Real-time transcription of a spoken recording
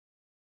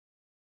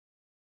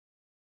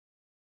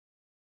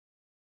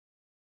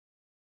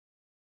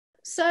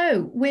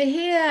So, we're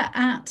here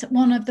at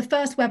one of the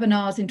first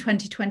webinars in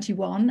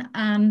 2021,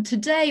 and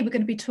today we're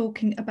going to be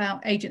talking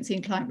about agency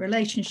and client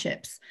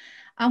relationships.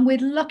 And we're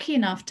lucky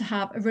enough to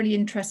have a really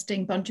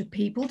interesting bunch of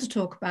people to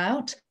talk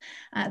about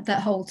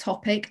that whole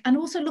topic, and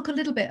also look a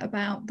little bit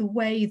about the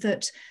way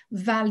that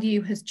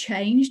value has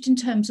changed in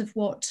terms of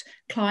what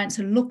clients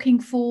are looking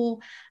for,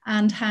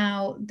 and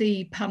how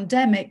the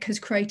pandemic has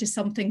created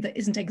something that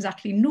isn't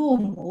exactly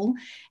normal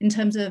in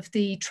terms of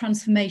the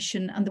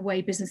transformation and the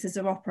way businesses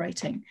are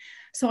operating.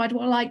 So I'd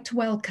like to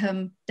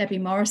welcome Debbie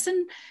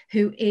Morrison,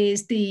 who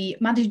is the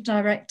Managing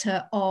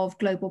Director of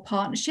Global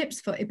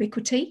Partnerships for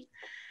Ebiquity,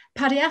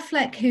 Paddy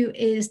Affleck, who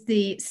is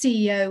the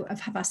CEO of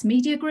Havas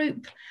Media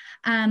Group,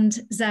 and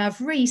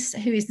Zav Rees,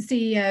 who is the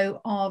CEO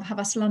of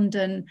Havas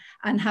London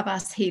and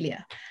Havas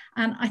Helia.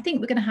 And I think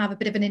we're going to have a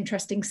bit of an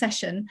interesting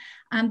session.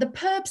 And the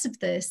purpose of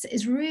this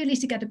is really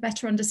to get a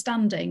better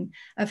understanding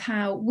of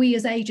how we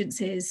as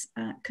agencies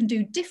can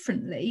do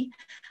differently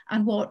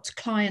and what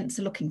clients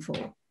are looking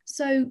for.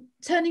 So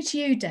turning to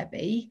you,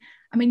 Debbie,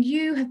 I mean,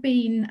 you have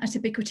been at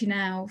Ebiquity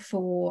now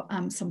for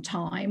some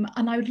time,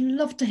 and I would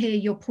love to hear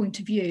your point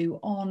of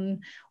view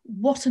on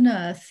what on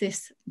earth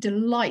this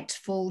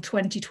delightful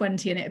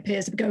 2020, and it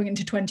appears to be going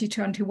into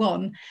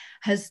 2021,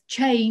 has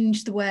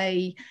changed the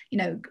way,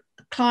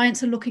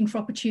 clients are looking for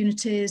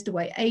opportunities, the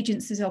way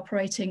agencies are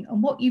operating,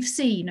 and what you've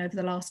seen over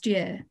the last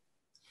year.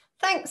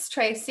 Thanks,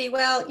 Tracy.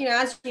 Well,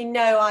 as you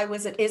know, I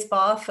was at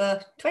ISBA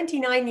for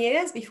 29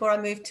 years before I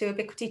moved to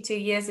Ebiquity 2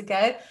 years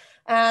ago.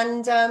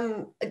 And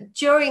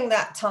during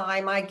that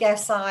time, I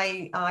guess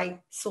I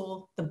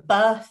saw the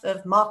birth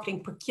of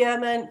marketing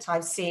procurement.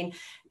 I've seen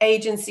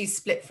agencies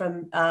split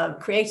from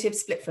creative,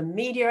 split from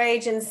media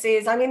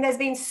agencies. I mean, there's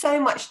been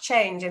so much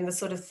change in the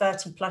sort of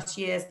 30 plus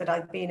years that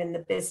I've been in the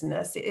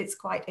business. It's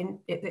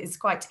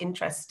quite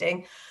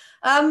interesting.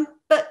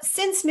 But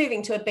since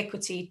moving to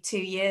Ebiquity 2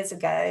 years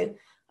ago,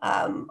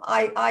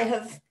 I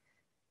have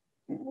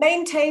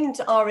maintained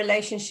our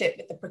relationship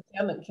with the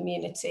procurement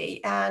community,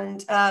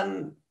 and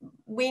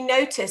we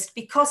noticed,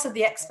 because of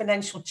the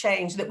exponential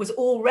change that was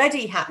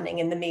already happening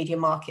in the media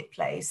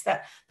marketplace,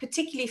 that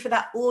particularly for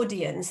that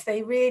audience,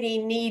 they really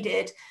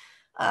needed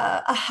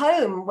a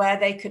home where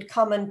they could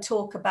come and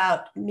talk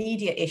about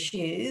media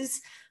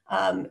issues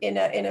in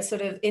a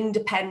sort of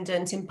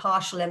independent,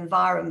 impartial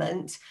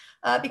environment.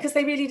 Because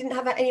they really didn't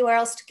have anywhere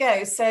else to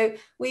go. So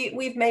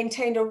we've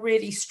maintained a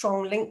really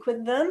strong link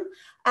with them.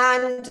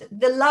 And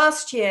the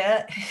last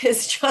year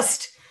has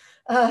just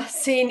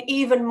seen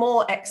even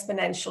more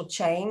exponential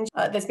change.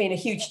 There's been a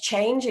huge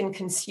change in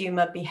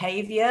consumer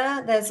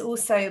behavior. There's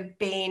also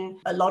been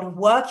a lot of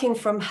working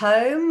from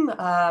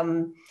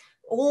home,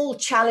 all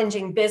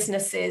challenging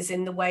businesses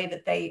in the way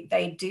that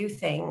they do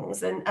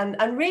things,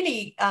 and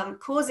really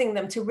causing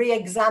them to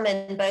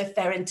re-examine both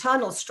their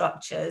internal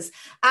structures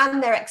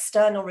and their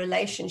external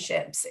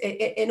relationships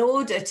in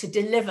order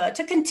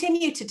to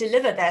continue to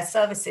deliver their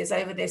services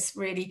over this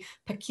really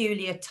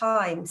peculiar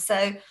time.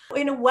 So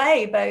in a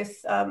way, both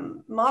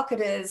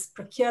marketers,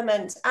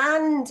 procurement,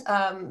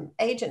 and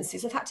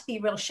agencies have had to be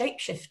real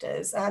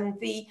shapeshifters. And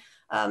the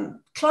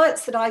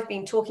clients that I've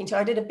been talking to,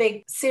 I did a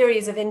big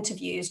series of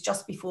interviews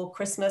just before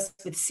Christmas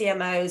with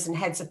CMOs and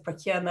heads of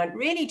procurement,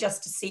 really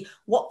just to see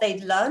what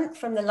they'd learned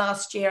from the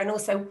last year and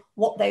also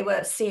what they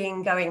were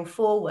seeing going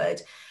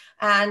forward.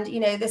 And,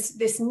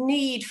 this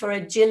need for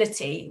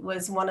agility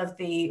was one of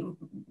the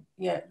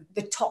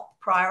top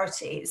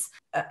priorities,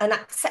 an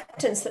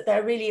acceptance that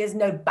there really is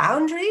no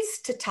boundaries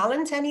to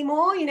talent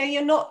anymore.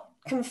 You're not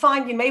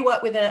confined. You may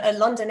work with a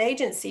London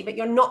agency, but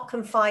you're not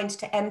confined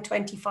to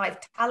M25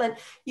 talent.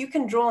 You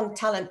can draw on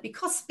talent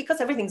because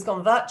everything's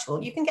gone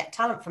virtual. You can get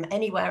talent from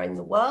anywhere in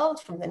the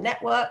world, from the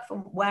network,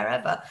 from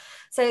wherever.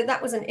 So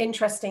that was an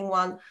interesting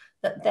one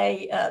that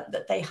they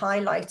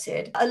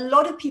highlighted. A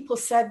lot of people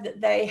said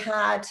that they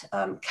had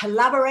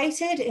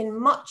collaborated in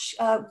much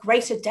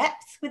greater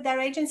depth with their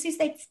agencies.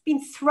 They've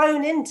been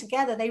thrown in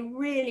together. They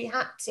really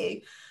had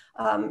to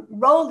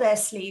roll their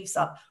sleeves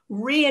up,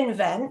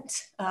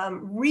 reinvent,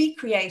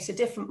 recreate a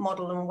different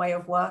model and way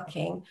of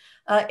working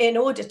in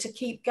order to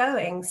keep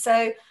going.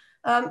 So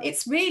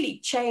it's really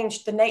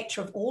changed the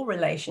nature of all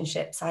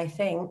relationships, I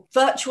think.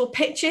 Virtual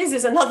pitches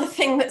is another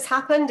thing that's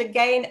happened.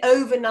 Again,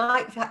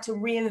 overnight, we've had to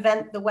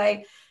reinvent the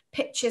way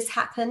pitches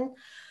happen.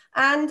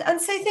 And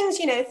so things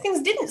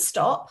didn't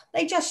stop.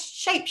 They just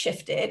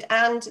shape-shifted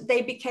and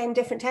they became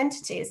different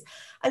entities.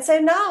 And so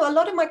now a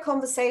lot of my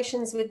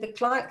conversations with the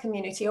client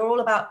community are all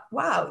about,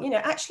 wow,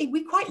 actually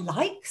we quite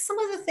like some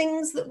of the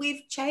things that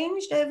we've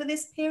changed over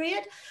this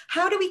period.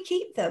 How do we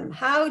keep them?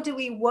 How do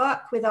we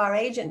work with our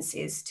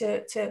agencies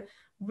to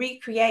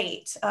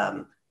recreate,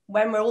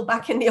 when we're all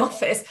back in the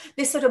office,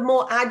 this sort of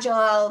more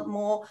agile,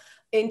 more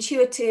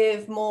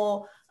intuitive,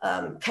 more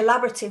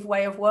collaborative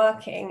way of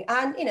working?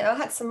 And, I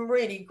had some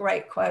really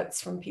great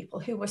quotes from people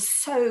who were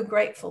so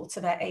grateful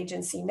to their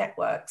agency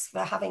networks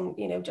for having,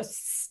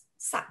 just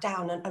sat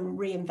down and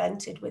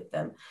reinvented with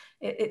them.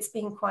 It's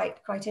been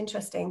quite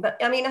interesting. But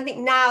I mean, I think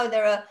now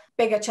there are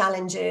bigger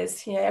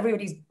challenges. You know,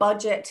 everybody's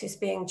budget is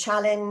being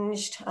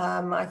challenged.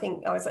 I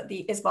think I was at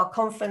the ISBA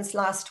conference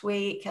last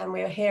week, and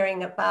we were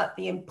hearing about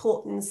the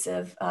importance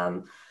of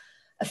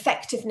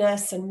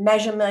effectiveness and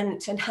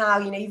measurement, and how,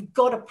 you know, you've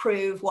got to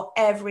prove what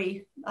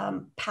every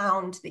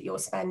pound that you're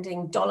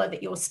spending, dollar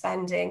that you're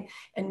spending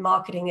in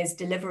marketing is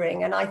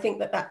delivering. And I think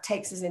that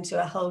takes us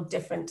into a whole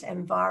different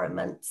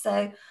environment.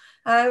 So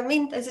I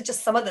mean, those are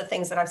just some of the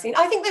things that I've seen.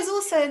 I think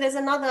there's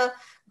another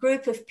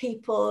group of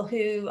people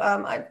who,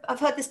 I've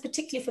heard this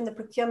particularly from the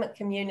procurement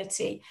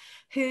community,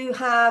 who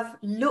have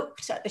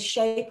looked at the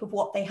shape of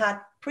what they had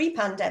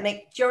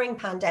pre-pandemic, during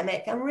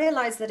pandemic, and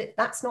realized that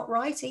that's not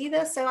right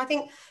either. So I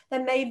think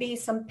there may be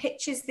some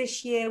pitches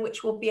this year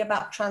which will be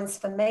about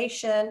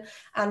transformation,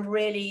 and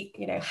really,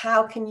 you know,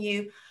 how can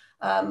you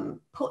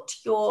put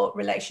your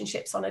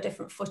relationships on a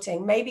different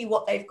footing. Maybe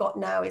what they've got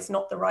now is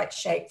not the right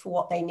shape for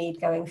what they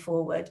need going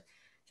forward.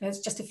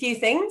 There's just a few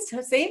things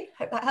I've seen.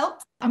 Hope that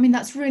helps. I mean,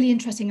 that's really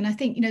interesting. And I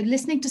think, you know,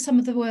 listening to some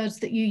of the words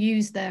that you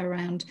use there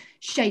around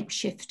shape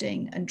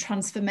shifting and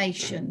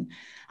transformation.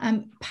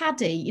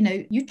 Paddy, you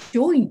know, you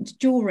joined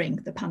during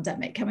the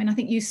pandemic. I mean, I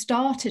think you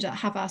started at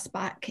Havas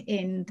back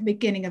in the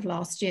beginning of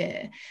last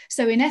year.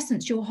 So in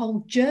essence, your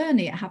whole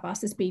journey at Havas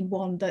has been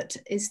one that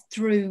is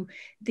through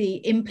the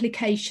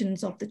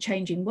implications of the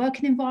changing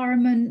working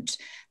environment,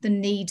 the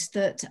needs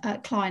that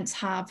clients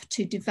have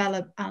to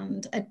develop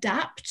and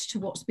adapt to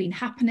what's been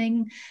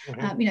happening,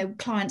 you know,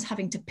 clients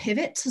having to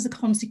pivot as a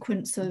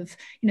consequence of,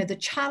 you know, the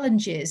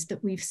challenges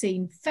that we've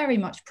seen very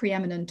much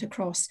preeminent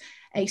across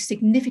a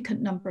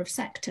significant number of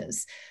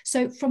sectors.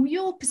 So from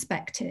your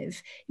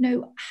perspective, you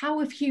know, how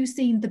have you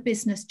seen the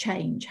business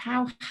change?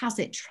 How has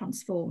it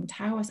transformed?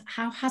 How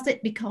has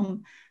it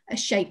become a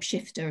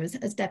shapeshifter,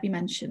 as Debbie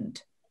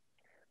mentioned?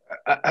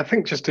 I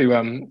think just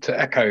to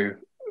echo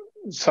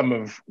some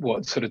of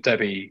what sort of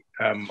Debbie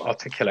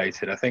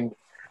articulated, I think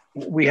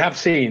we have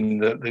seen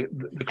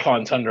the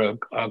clients under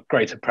a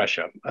greater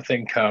pressure. I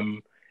think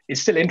it's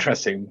still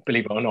interesting,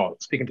 believe it or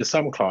not, speaking to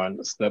some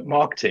clients, that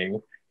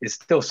marketing is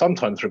still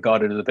sometimes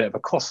regarded as a bit of a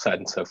cost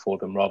center for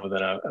them rather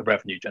than a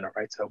revenue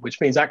generator,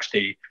 which means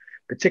actually,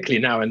 particularly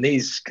now in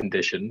these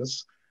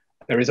conditions,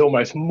 there is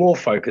almost more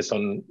focus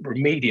on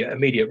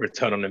immediate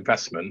return on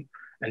investment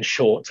and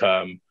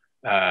short-term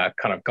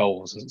kind of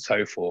goals and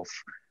so forth.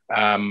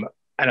 And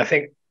I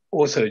think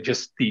also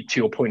just to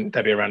your point,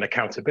 Debbie, around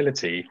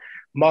accountability,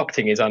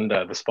 marketing is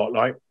under the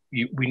spotlight.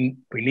 We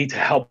need to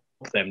help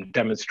them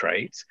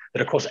demonstrate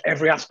that across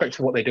every aspect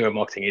of what they do in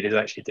marketing, it is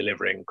actually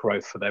delivering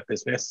growth for their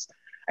business.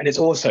 And it's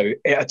also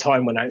at a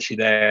time when actually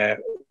their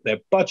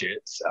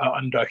budgets are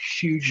under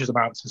huge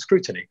amounts of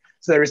scrutiny.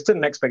 So there is still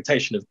an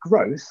expectation of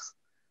growth,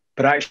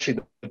 but actually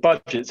the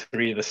budgets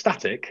are either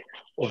static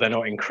or they're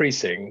not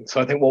increasing.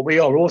 So I think what we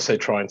are also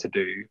trying to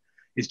do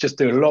is just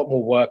do a lot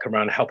more work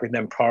around helping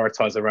them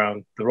prioritize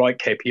around the right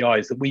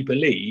KPIs that we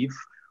believe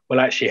will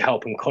actually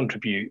help and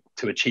contribute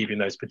to achieving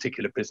those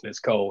particular business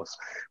goals.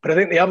 But I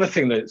think the other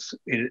thing that's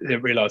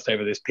realized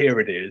over this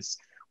period is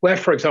where,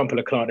 for example,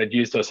 a client had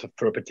used us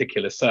for a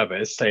particular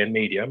service, say in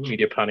media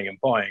planning and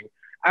buying,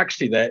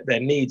 actually their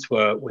needs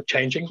were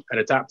changing and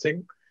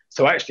adapting.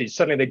 So actually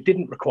suddenly they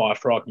didn't require,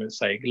 for argument's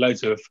sake,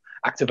 loads of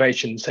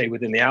activation, say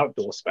within the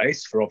outdoor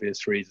space for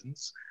obvious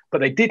reasons, but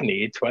they did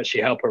need to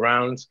actually help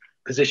around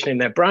positioning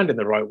their brand in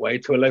the right way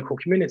to a local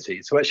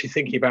community. So actually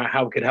thinking about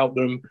how we could help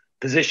them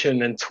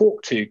position and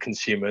talk to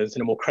consumers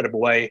in a more credible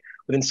way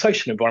within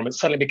social environments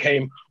suddenly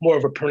became more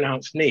of a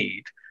pronounced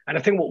need. And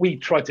I think what we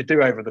tried to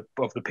do over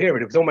the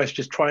period was almost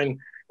just try and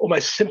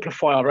almost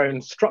simplify our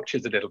own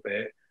structures a little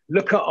bit,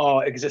 look at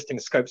our existing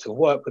scopes of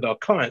work with our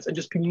clients and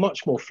just be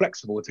much more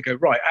flexible to go,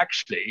 right,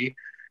 actually,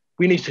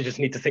 we need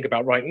to think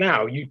about right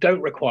now, you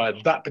don't require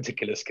that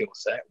particular skill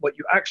set. What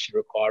you actually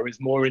require is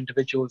more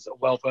individuals that are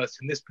well-versed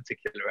in this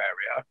particular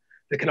area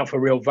that can offer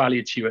real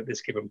value to you at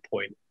this given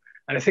point.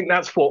 And I think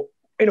that's what,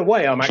 in a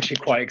way, I'm actually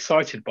quite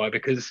excited by,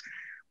 because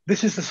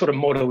this is the sort of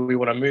model we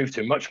want to move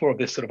to, much more of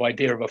this sort of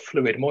idea of a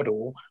fluid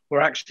model where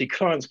actually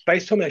clients,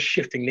 based on their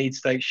shifting need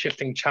states,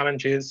 shifting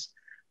challenges,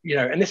 you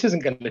know, and this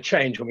isn't going to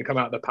change when we come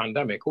out of the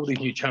pandemic. All these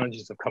new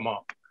challenges have come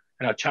up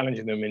and are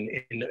challenging them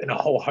in a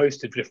whole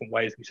host of different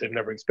ways which they've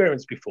never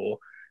experienced before,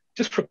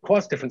 just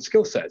requires different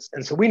skill sets.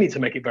 And so we need to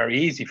make it very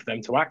easy for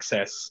them to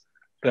access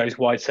those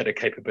wide set of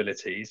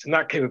capabilities. And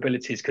that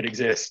capabilities could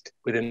exist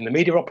within the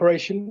media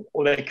operation,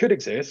 or they could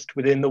exist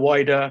within the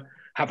wider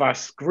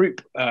Havas group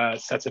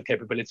set of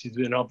capabilities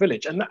within our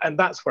village. And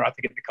that's where I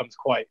think it becomes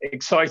quite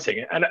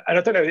exciting. And I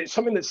don't know, it's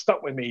something that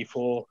stuck with me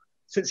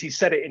since he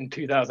said it in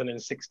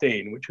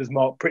 2016, which was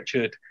Mark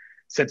Pritchard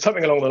said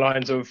something along the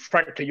lines of,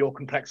 frankly, your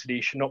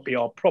complexity should not be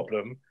our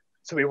problem.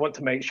 So we want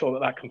to make sure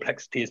that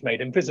complexity is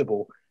made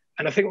invisible.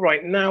 And I think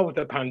right now with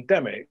the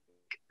pandemic,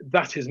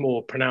 that is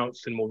more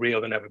pronounced and more real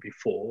than ever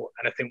before.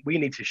 And I think we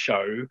need to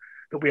show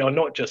that we are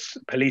not just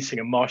policing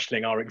and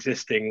marshalling our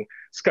existing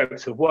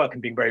scopes of work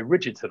and being very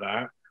rigid to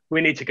that. We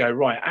need to go,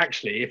 right,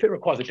 actually, if it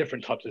requires a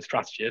different type of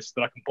strategist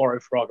that I can borrow,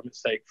 for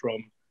argument's sake,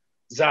 from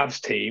Zav's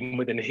team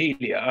within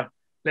Helia,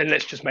 then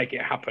let's just make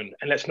it happen.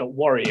 And let's not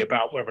worry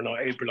about whether or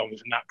not it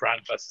belongs in that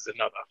brand versus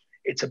another.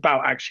 It's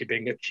about actually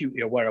being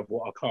acutely aware of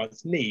what our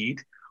clients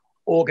need,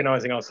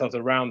 organizing ourselves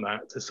around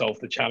that to solve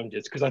the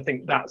challenges. Because I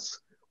think that's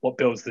what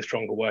builds the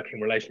stronger working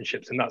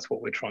relationships. And that's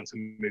what we're trying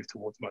to move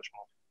towards much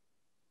more.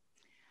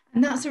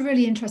 And that's a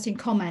really interesting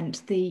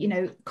comment.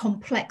 The,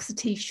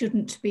 complexity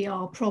shouldn't be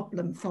our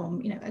problem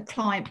from, a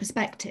client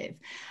perspective.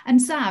 And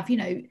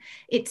Zav,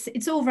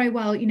 it's all very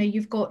well,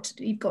 you've got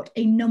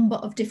a number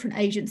of different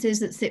agencies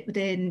that sit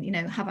within,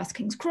 Havas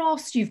King's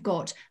Cross. You've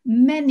got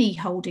many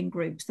holding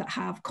groups that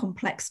have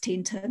complexity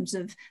in terms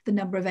of the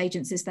number of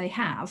agencies they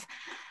have.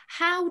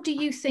 How do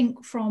you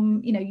think from,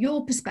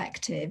 your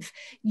perspective,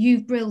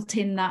 you've built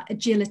in that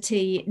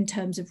agility in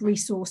terms of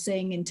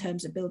resourcing, in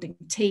terms of building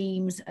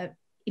teams,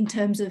 in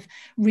terms of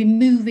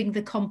removing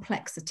the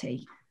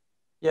complexity?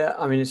 Yeah,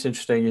 I mean, it's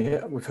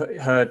interesting. We've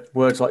heard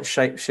words like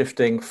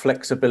shape-shifting,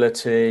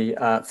 flexibility,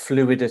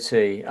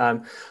 fluidity.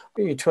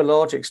 To a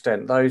large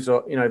extent, those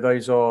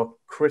are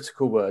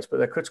critical words, but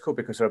they're critical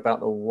because they're about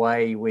the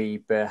way we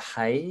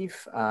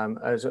behave,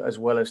 as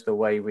well as the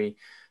way we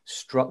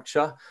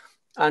structure.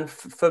 And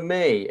for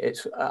me,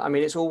 it's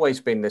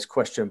always been this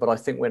question, but I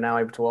think we're now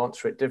able to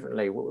answer it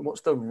differently.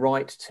 What's the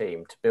right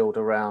team to build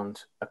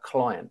around a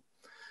client?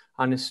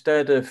 And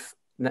instead of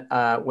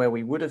where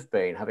we would have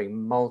been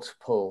having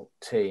multiple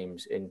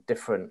teams in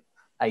different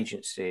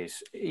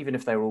agencies, even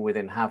if they were all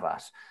within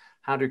Havas,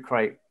 how do we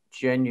create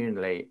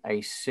genuinely a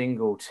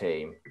single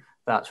team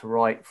that's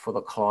right for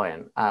the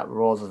client,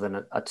 rather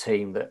than a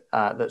team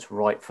that's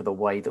right for the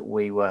way that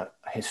we were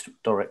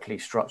historically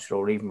structured,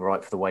 or even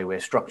right for the way we're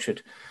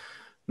structured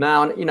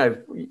now?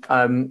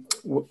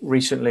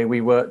 Recently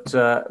we worked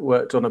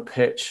on a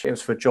pitch. It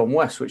was for John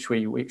West, which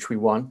we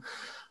won.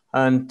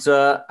 And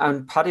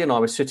Paddy and I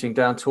were sitting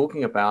down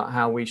talking about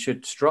how we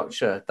should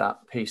structure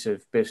that piece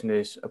of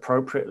business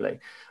appropriately.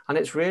 And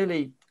it's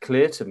really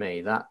clear to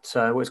me that,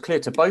 it's clear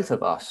to both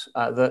of us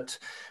that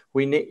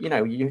we need,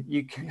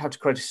 you have to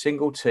create a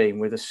single team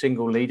with a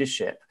single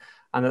leadership,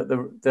 and that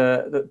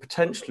the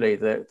potentially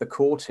the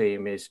core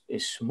team is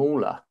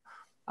smaller.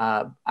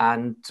 And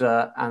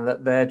that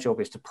their job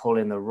is to pull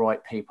in the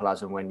right people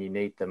as and when you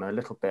need them, a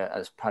little bit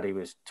as Paddy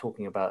was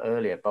talking about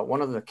earlier. But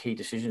one of the key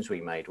decisions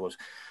we made was,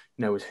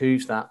 was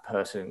who's that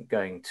person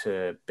going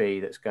to be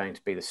that's going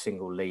to be the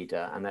single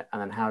leader, and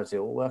then how does it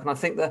all work? And I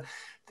think the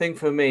thing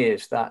for me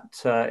is that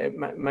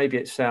maybe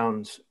it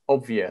sounds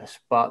obvious,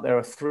 but there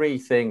are three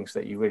things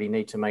that you really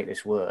need to make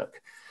this work.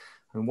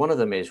 And one of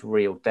them is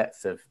real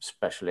depth of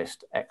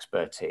specialist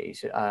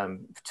expertise, to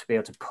be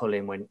able to pull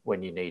in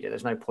when you need it.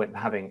 There's no point in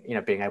having,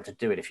 being able to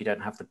do it if you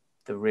don't have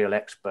the real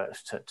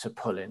experts to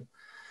pull in.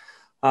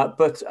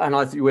 But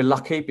I think we're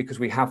lucky because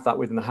we have that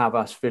within the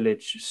Havas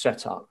Village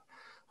setup.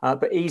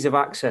 But ease of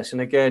access,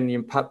 and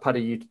again,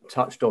 Paddy, you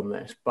touched on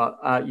this, but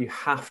you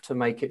have to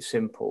make it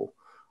simple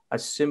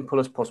as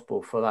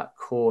possible for that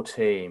core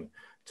team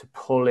to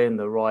pull in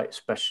the right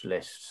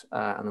specialists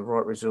and the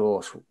right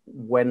resource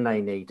when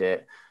they need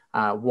it,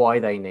 why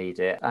they need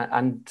it,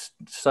 and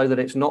so that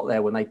it's not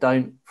there when they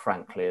don't,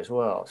 frankly, as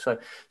well. So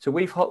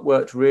we've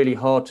worked really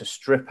hard to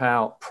strip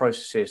out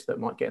processes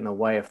that might get in the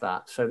way of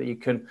that, so that you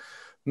can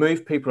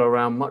move people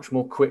around much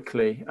more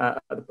quickly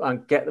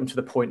and get them to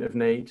the point of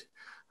need.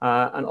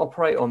 And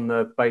operate on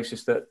the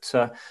basis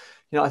that,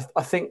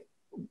 I think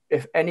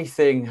if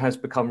anything has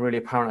become really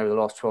apparent over the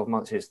last 12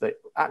 months is that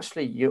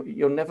actually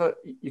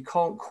you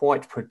can't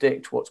quite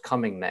predict what's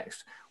coming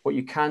next. What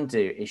you can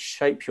do is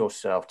shape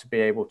yourself to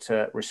be able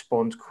to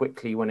respond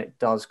quickly when it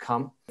does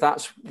come.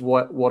 That's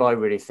what I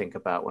really think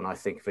about when I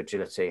think of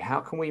agility. How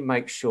can we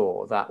make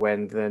sure that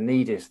when the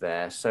need is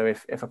there, so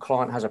if a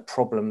client has a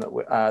problem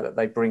that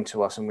they bring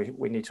to us and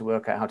we need to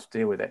work out how to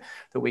deal with it,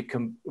 that we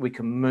can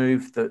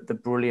move the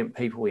brilliant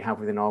people we have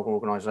within our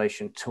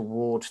organisation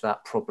towards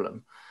that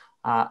problem,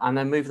 and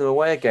then move them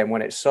away again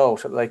when it's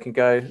solved, so that they can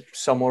go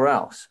somewhere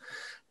else.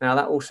 Now,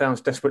 that all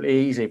sounds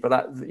desperately easy, but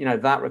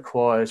that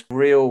requires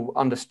real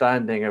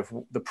understanding of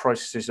the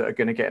processes that are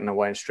going to get in the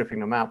way and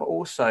stripping them out, but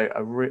also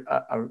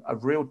a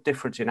real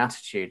difference in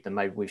attitude than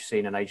maybe we've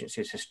seen in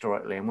agencies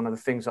historically. And one of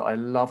the things that I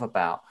love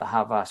about the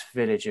Havas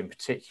Village in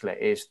particular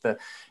is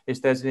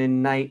there's an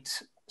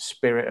innate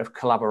spirit of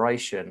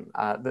collaboration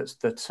and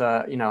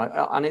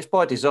it's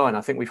by design.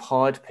 I think we've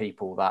hired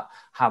people that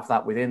have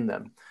that within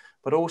them,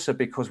 but also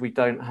because we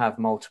don't have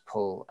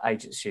multiple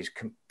agencies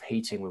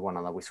competing with one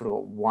another. We sort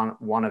of got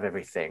one of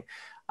everything.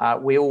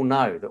 We all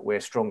know that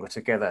we're stronger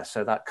together.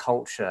 So that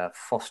culture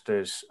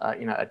fosters,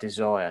 a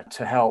desire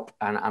to help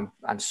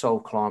and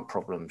solve client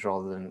problems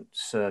rather than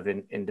serve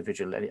in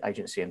individual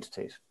agency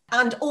entities.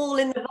 And all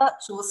in the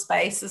virtual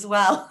space as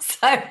well.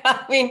 So,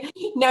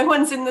 no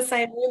one's in the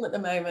same room at the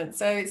moment.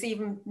 So it's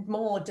even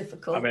more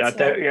difficult.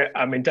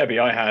 Debbie,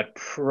 I had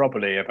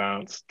probably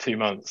about 2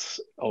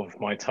 months of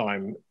my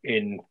time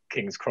in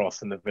King's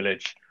Cross in the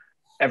Village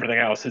everything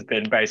else has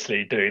been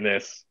basically doing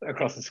this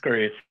across the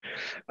screen.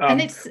 And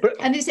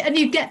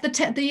you get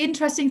the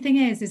interesting thing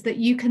is that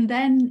you can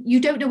then, you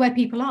don't know where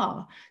people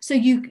are, so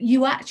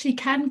you actually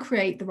can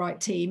create the right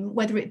team,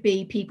 whether it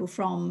be people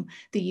from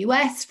the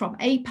US, from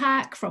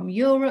APAC, from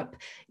Europe.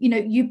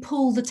 You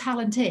pull the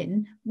talent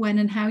in when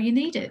and how you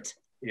need it.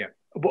 Yeah.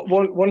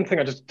 One thing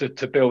I just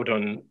to build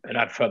on and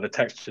add further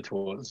texture to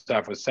what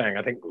Zav was saying,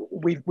 I think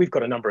we've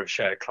got a number of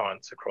shared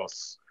clients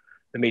across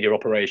the media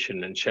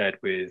operation and shared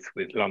with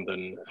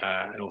London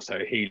and also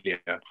Helia.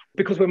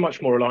 Because we're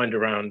much more aligned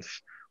around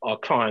our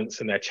clients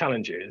and their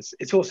challenges,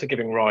 it's also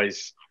giving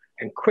rise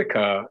and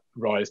quicker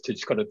rise to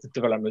just kind of the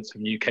developments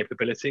of new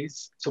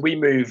capabilities. So we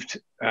moved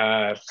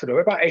sort of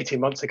about 18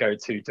 months ago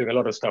to doing a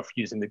lot of stuff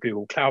using the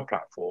Google Cloud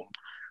platform.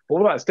 But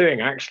what that's doing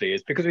actually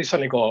is, because we've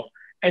suddenly got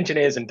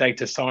engineers and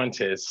data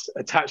scientists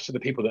attached to the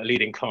people that are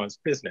leading clients'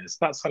 business,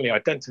 that's suddenly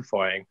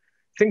identifying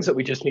things that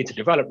we just need to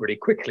develop really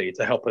quickly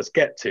to help us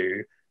get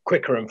to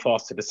quicker and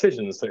faster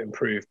decisions that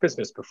improve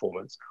business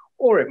performance.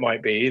 Or it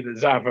might be that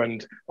Zav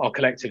and our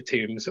collective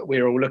teams,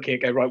 we're all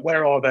looking at, right,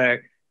 where are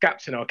there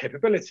gaps in our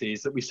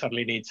capabilities that we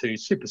suddenly need to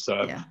super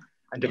serve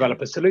and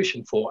develop a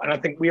solution for? And I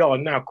think we are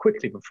now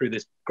quickly, but through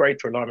this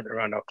greater alignment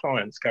around our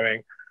clients,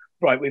 going,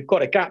 right, we've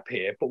got a gap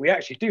here, but we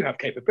actually do have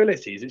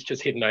capabilities. It's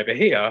just hidden over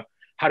here.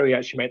 How do we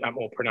actually make that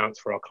more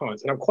pronounced for our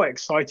clients? And I'm quite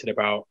excited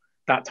about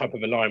that type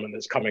of alignment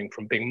that's coming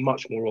from being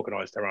much more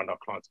organized around our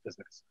clients'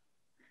 business.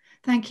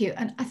 Thank you.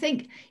 And I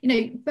think,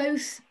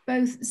 both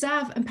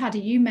Zav and Paddy,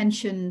 you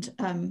mentioned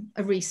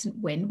a recent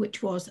win,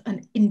 which was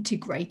an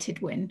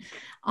integrated win.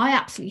 I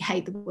absolutely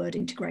hate the word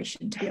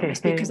integration, to be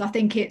honest, because I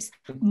think it's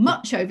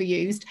much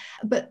overused.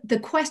 But the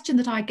question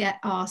that I get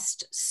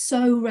asked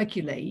so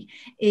regularly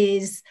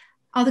is,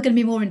 are there going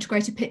to be more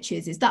integrated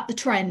pitches? Is that the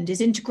trend?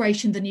 Is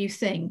integration the new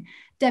thing?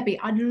 Debbie,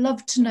 I'd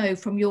love to know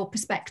from your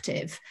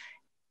perspective,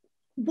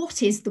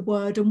 what is the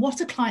word and what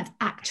are clients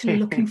actually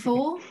looking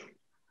for?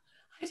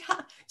 Do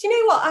you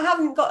know what? I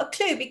haven't got a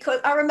clue,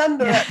 because I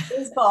remember at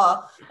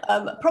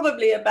ISBAR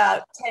probably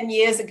about 10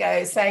 years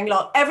ago saying,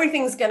 look,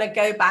 everything's going to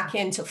go back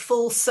into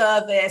full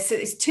service.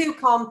 It's too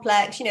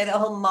complex, the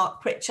whole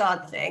Mark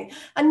Pritchard thing.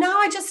 And now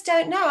I just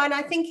don't know. And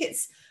I think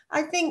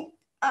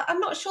I'm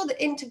not sure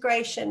that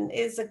integration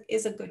is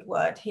a good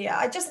word here.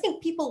 I just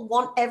think people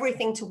want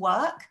everything to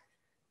work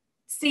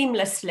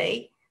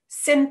seamlessly,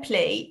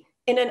 simply,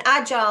 in an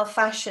agile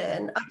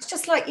fashion. It's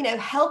just like,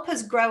 help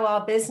us grow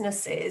our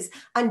businesses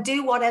and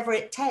do whatever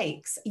it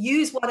takes,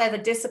 use whatever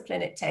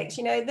discipline it takes.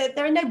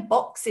 There are no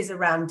boxes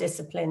around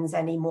disciplines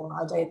anymore,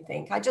 I don't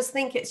think. I just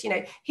think it's,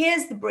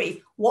 here's the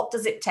brief. What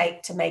does it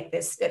take to make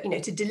this,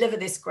 to deliver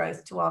this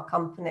growth to our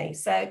company?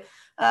 So,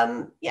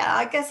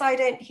 I guess I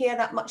don't hear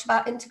that much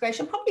about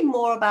integration, probably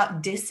more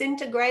about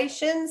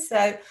disintegration.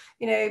 So,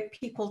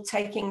 people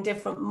taking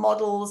different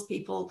models,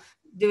 people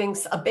doing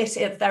a bit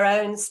of their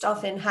own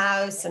stuff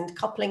in-house and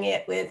coupling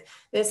it with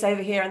this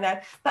over here and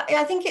there. But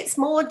I think it's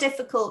more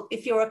difficult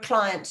if you're a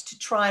client to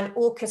try and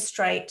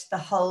orchestrate the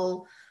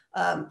whole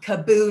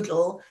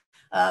caboodle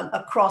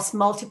across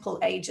multiple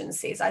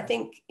agencies. I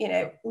think,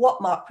 what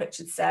Mark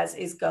Pritchard says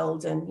is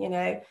golden.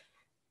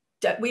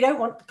 We don't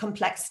want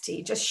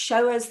complexity. Just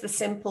show us the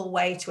simple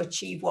way to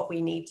achieve what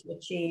we need to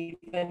achieve.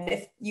 And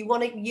if you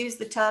want to use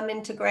the term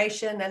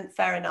integration, then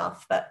fair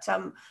enough. But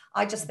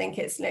I just think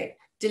it's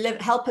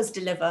help us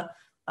deliver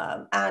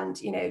and,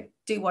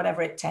 do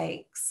whatever it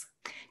takes.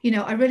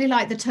 I really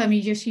like the term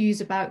you just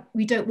used about,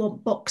 we don't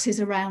want boxes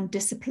around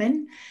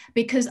discipline,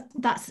 because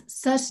that's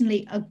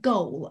certainly a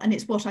goal. And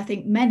it's what I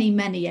think many,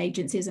 many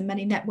agencies and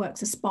many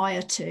networks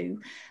aspire to.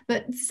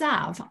 But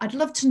Zav, I'd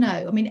love to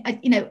know,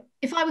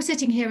 if I was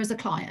sitting here as a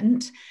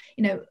client,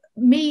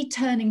 me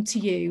turning to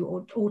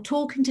you or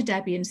talking to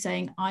Debbie and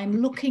saying,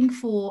 I'm looking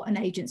for an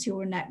agency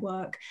or a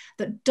network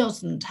that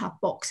doesn't have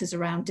boxes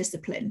around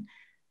discipline.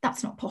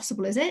 That's not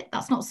possible, is it?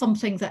 That's not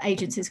something that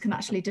agencies can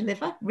actually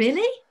deliver,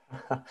 really?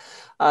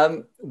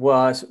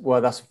 Well,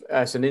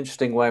 that's an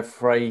interesting way of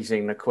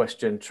phrasing the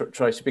question,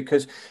 Tracy,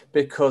 because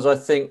I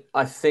think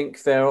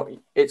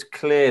it's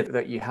clear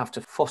that you have to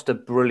foster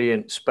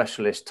brilliant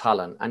specialist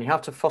talent, and you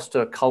have to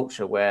foster a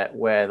culture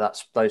where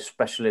those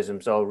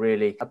specialisms are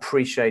really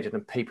appreciated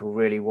and people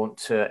really want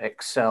to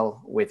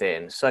excel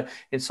within. So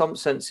in some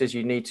senses,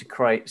 you need to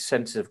create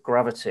sense of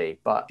gravity,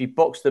 but if you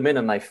box them in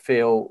and they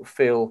feel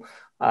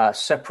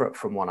separate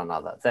from one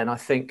another, then I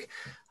think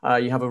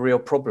you have a real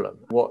problem.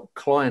 What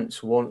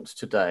clients want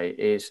today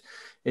is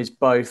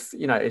both,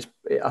 is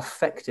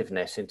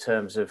effectiveness in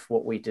terms of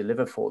what we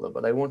deliver for them,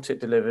 but they want it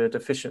delivered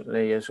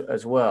efficiently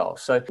as well.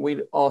 So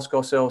we ask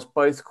ourselves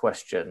both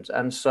questions,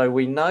 and so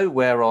we know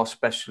where our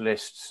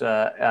specialists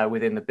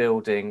within the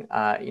building,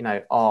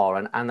 are,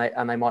 and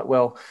they might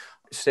well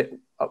sit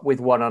with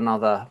one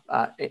another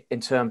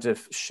in terms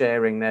of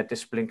sharing their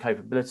discipline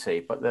capability,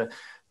 but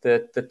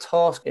the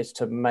task is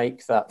to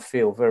make that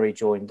feel very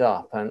joined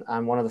up.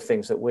 And one of the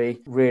things that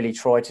we really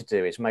try to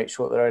do is make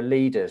sure that there are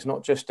leaders,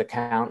 not just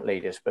account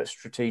leaders, but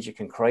strategic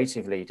and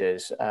creative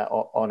leaders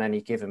on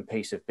any given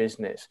piece of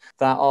business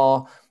that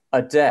are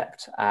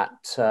adept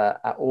at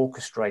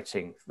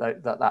orchestrating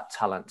that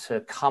talent to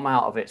come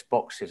out of its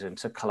boxes and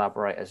to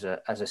collaborate as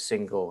a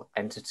single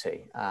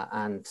entity,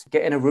 and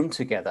get in a room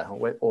together,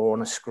 or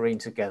on a screen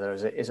together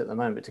as it is at the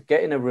moment, to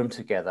get in a room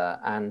together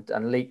and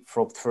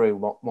leapfrog through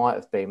what might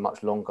have been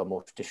much longer,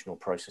 more traditional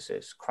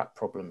processes, crack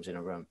problems in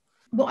a room.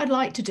 What I'd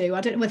like to do, I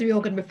don't know whether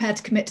you're going to be prepared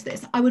to commit to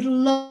this, I would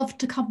love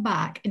to come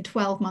back in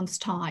 12 months'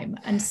 time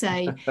and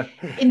say,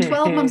 in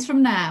 12 months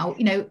from now,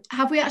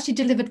 have we actually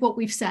delivered what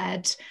we've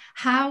said?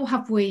 How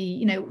have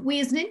we,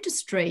 we as an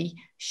industry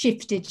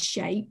shifted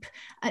shape?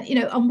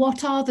 And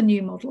what are the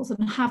new models,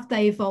 and have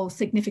they evolved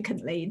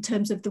significantly in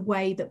terms of the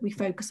way that we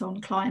focus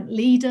on client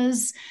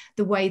leaders,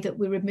 the way that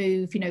we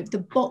remove,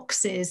 the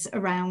boxes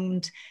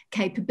around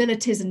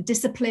capabilities and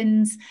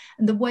disciplines,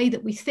 and the way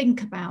that we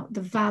think about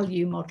the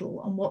value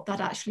model and what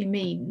that actually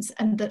means,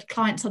 and that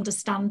clients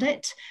understand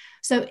it.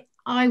 So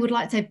I would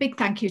like to say a big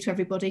thank you to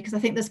everybody, because I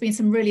think there's been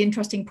some really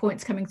interesting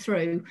points coming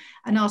through,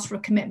 and ask for a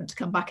commitment to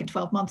come back in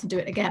 12 months and do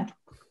it again.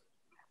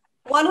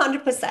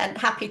 100%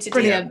 happy to do it.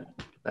 Brilliant.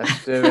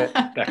 Let's do it.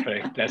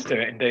 Definitely. Let's do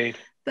it indeed.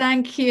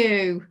 Thank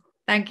you.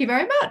 Thank you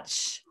very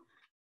much.